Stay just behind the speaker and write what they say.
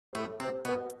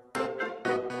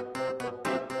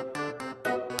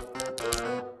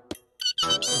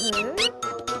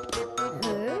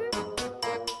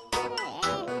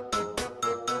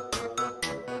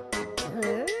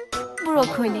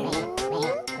Brokoli.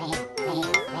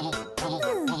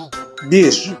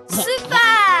 1, Süper!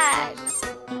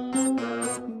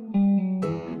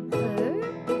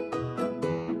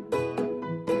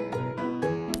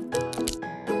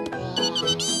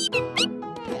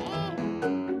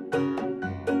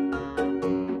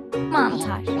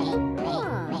 'Mantar.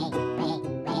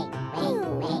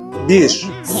 1,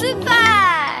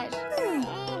 Süper!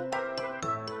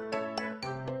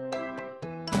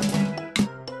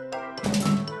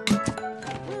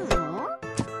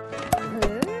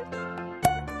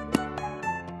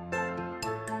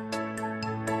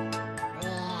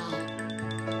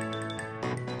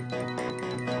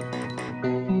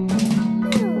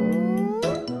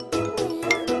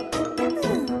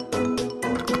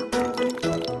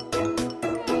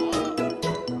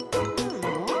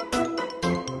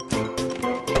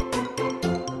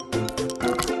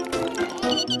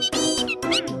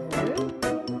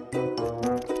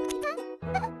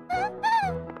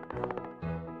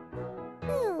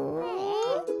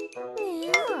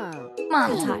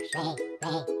 'Mantar.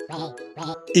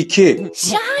 2,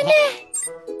 Şahane!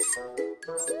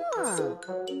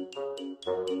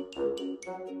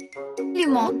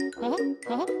 'Limon.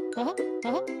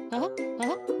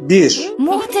 1,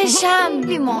 Muhteşem!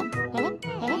 'Limon.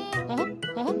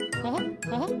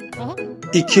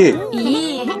 2,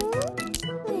 İyi.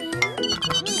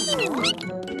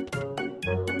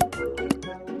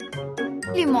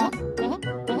 'Limon.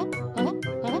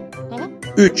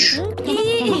 3,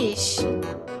 İyi iş.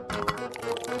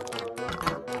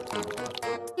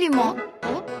 'Limon.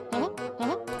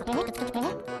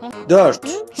 4,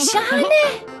 Şahane!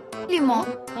 'Limon.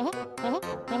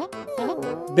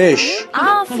 5,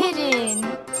 Aferin!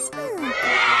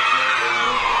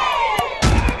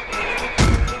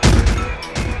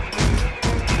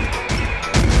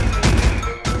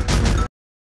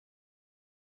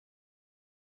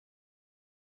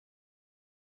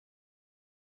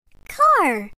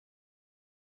 Car.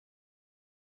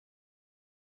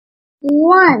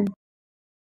 1,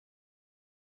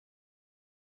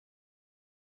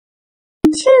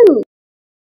 2,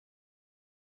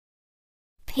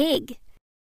 Pig.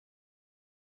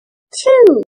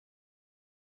 2,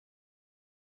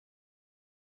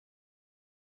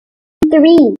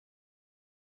 3,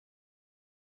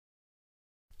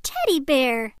 Teddy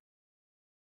bear.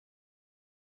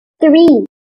 3,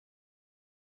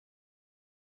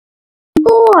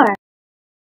 4,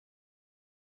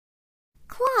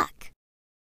 Clock.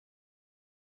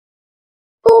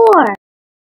 4,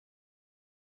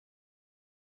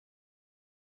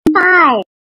 5,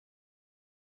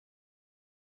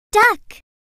 Duck.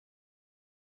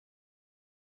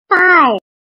 5,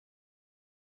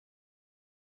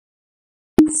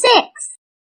 6,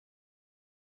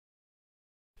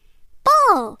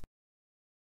 Ball.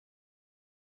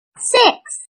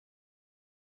 6,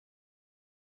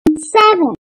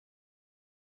 7,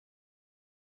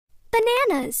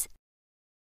 Bananas.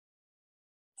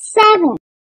 7,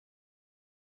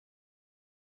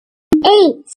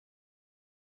 8,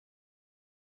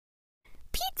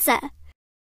 Pizza.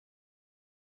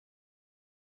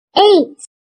 8,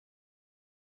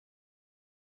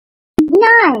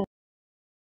 9,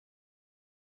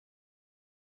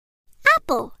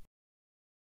 Apple.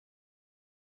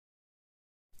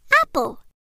 Apple.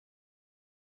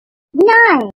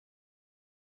 9,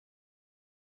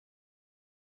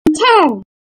 10,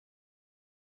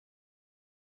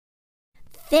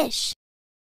 Fish.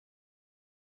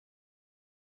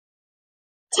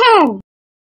 10,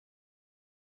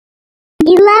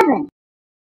 11,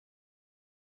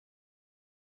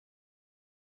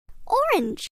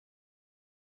 Orange.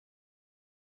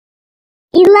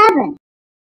 11,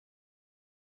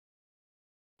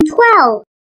 12,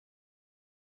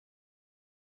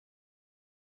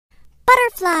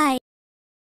 Butterfly.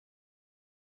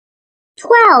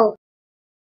 12,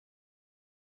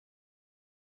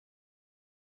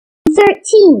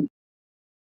 13,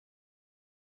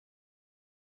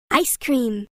 Ice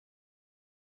cream.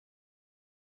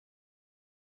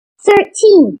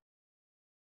 13,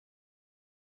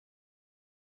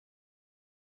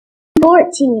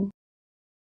 14,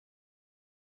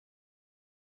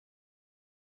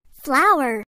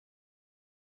 Flower.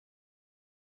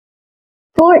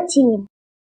 14,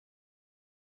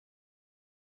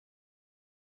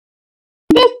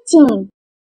 15,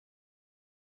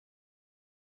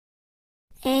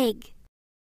 Egg.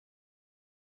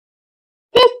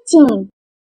 15,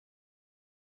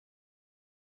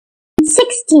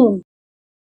 16,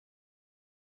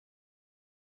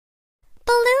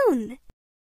 balloon,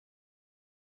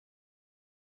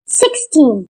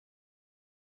 16,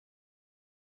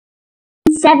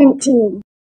 17,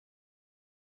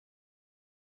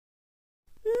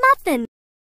 muffin,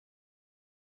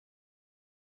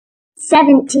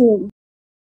 17,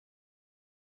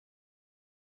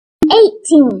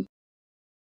 18,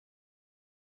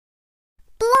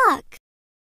 block,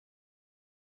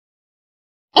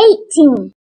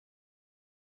 18,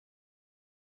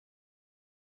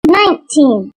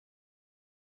 19,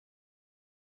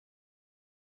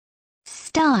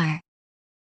 star,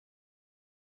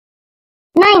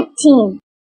 19,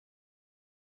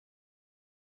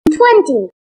 20,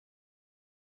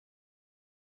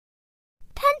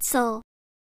 pencil,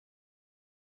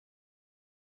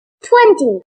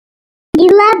 20,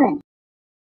 11,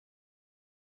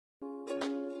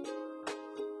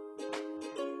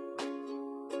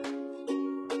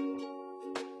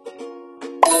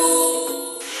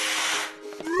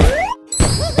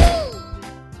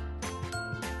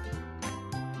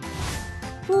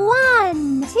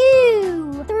 One,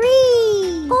 two,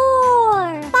 three,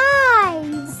 4,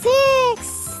 5, 6,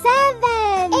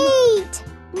 7, 8,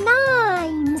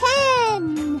 9,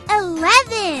 10,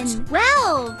 11,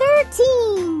 12,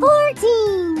 13,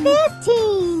 14,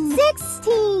 15,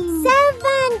 16,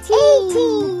 17,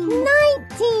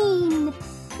 18,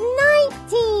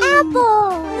 19,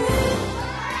 apple.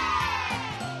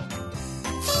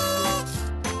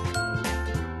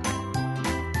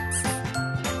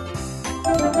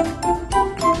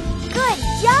 Good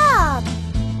job!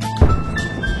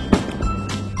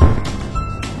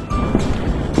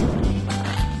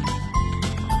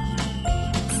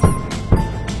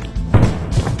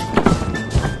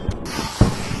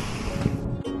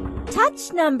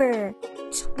 Touch number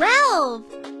 12.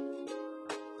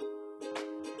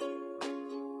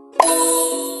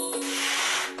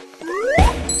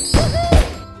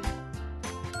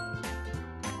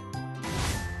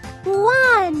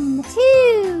 One,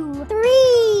 two,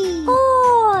 three,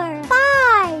 4,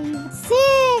 5,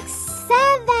 6,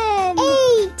 7,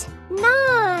 8,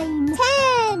 9,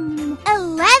 10,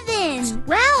 11,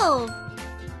 12,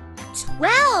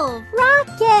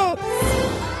 rockets.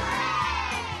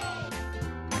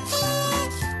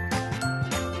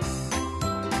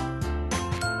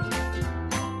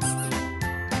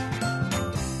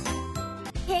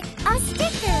 Pick a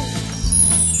sticker.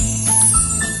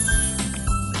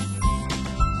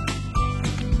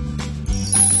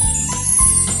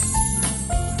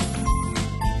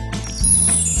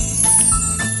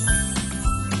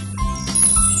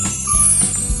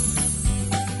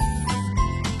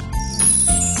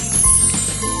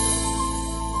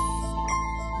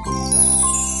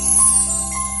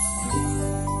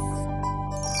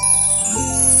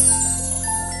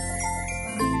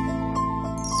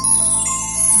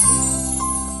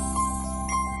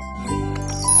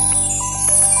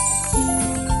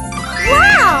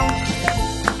 Wow!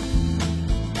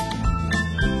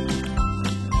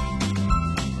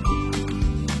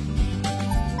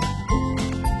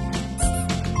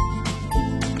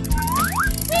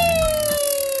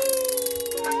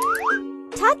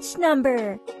 Touch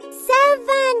number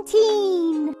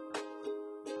 17.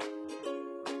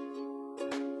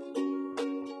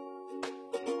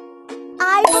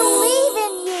 I believe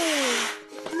in you.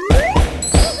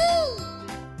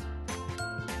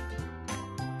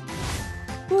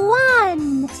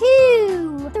 One,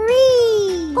 two,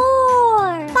 three,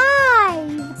 4,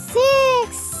 5,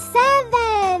 6,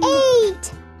 7,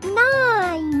 8,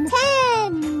 9,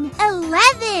 10,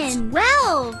 11,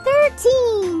 12,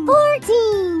 13,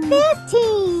 14,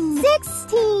 15,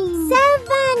 16,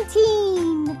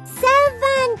 17, 17.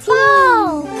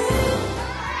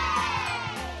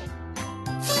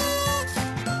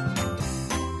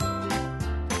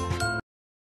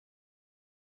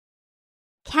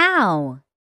 Cow,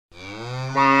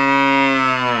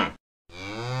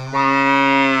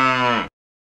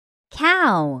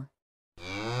 cow,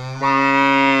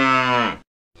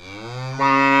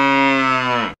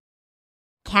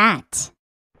 cat,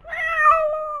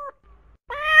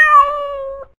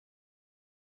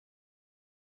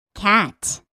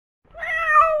 cat,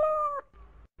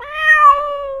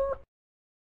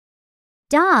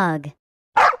 dog,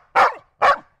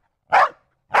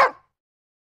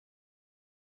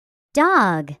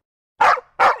 dog,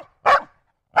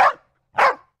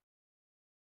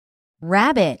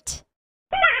 rabbit,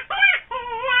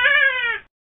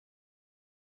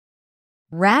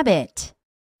 rabbit,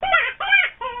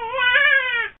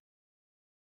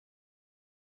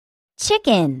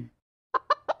 chicken,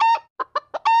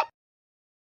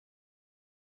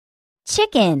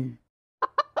 chicken,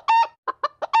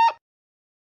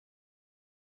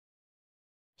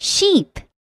 sheep,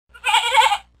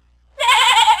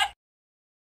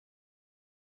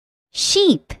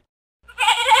 sheep,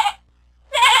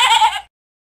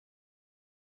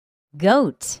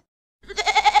 goat,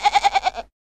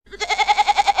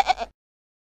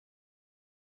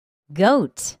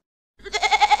 goat,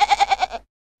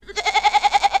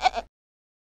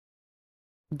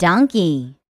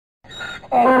 donkey,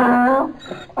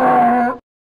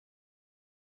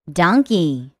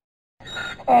 donkey,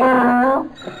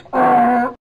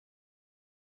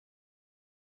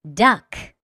 duck,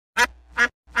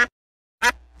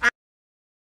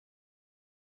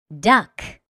 duck,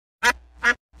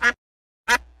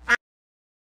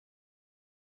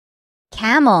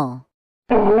 camel,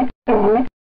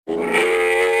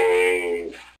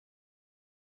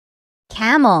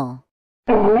 camel,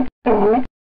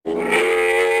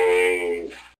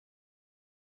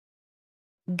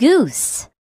 goose,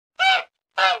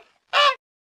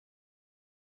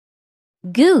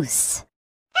 goose,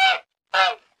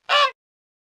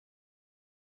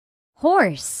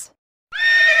 horse,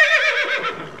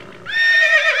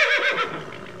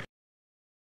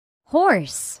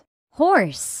 horse,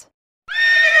 horse,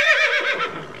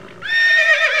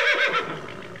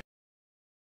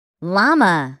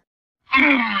 llama,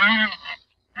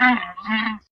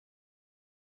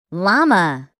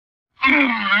 llama,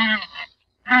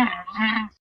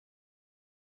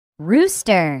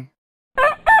 rooster,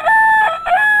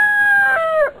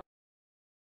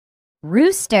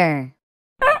 rooster,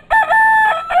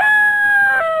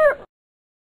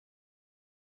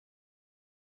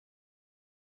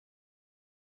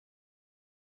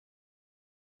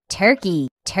 turkey,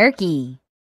 turkey,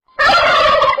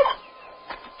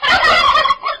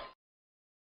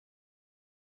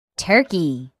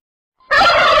 turkey,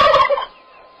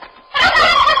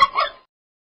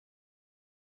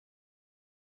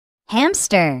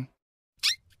 hamster,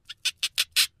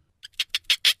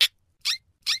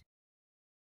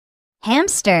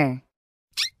 hamster,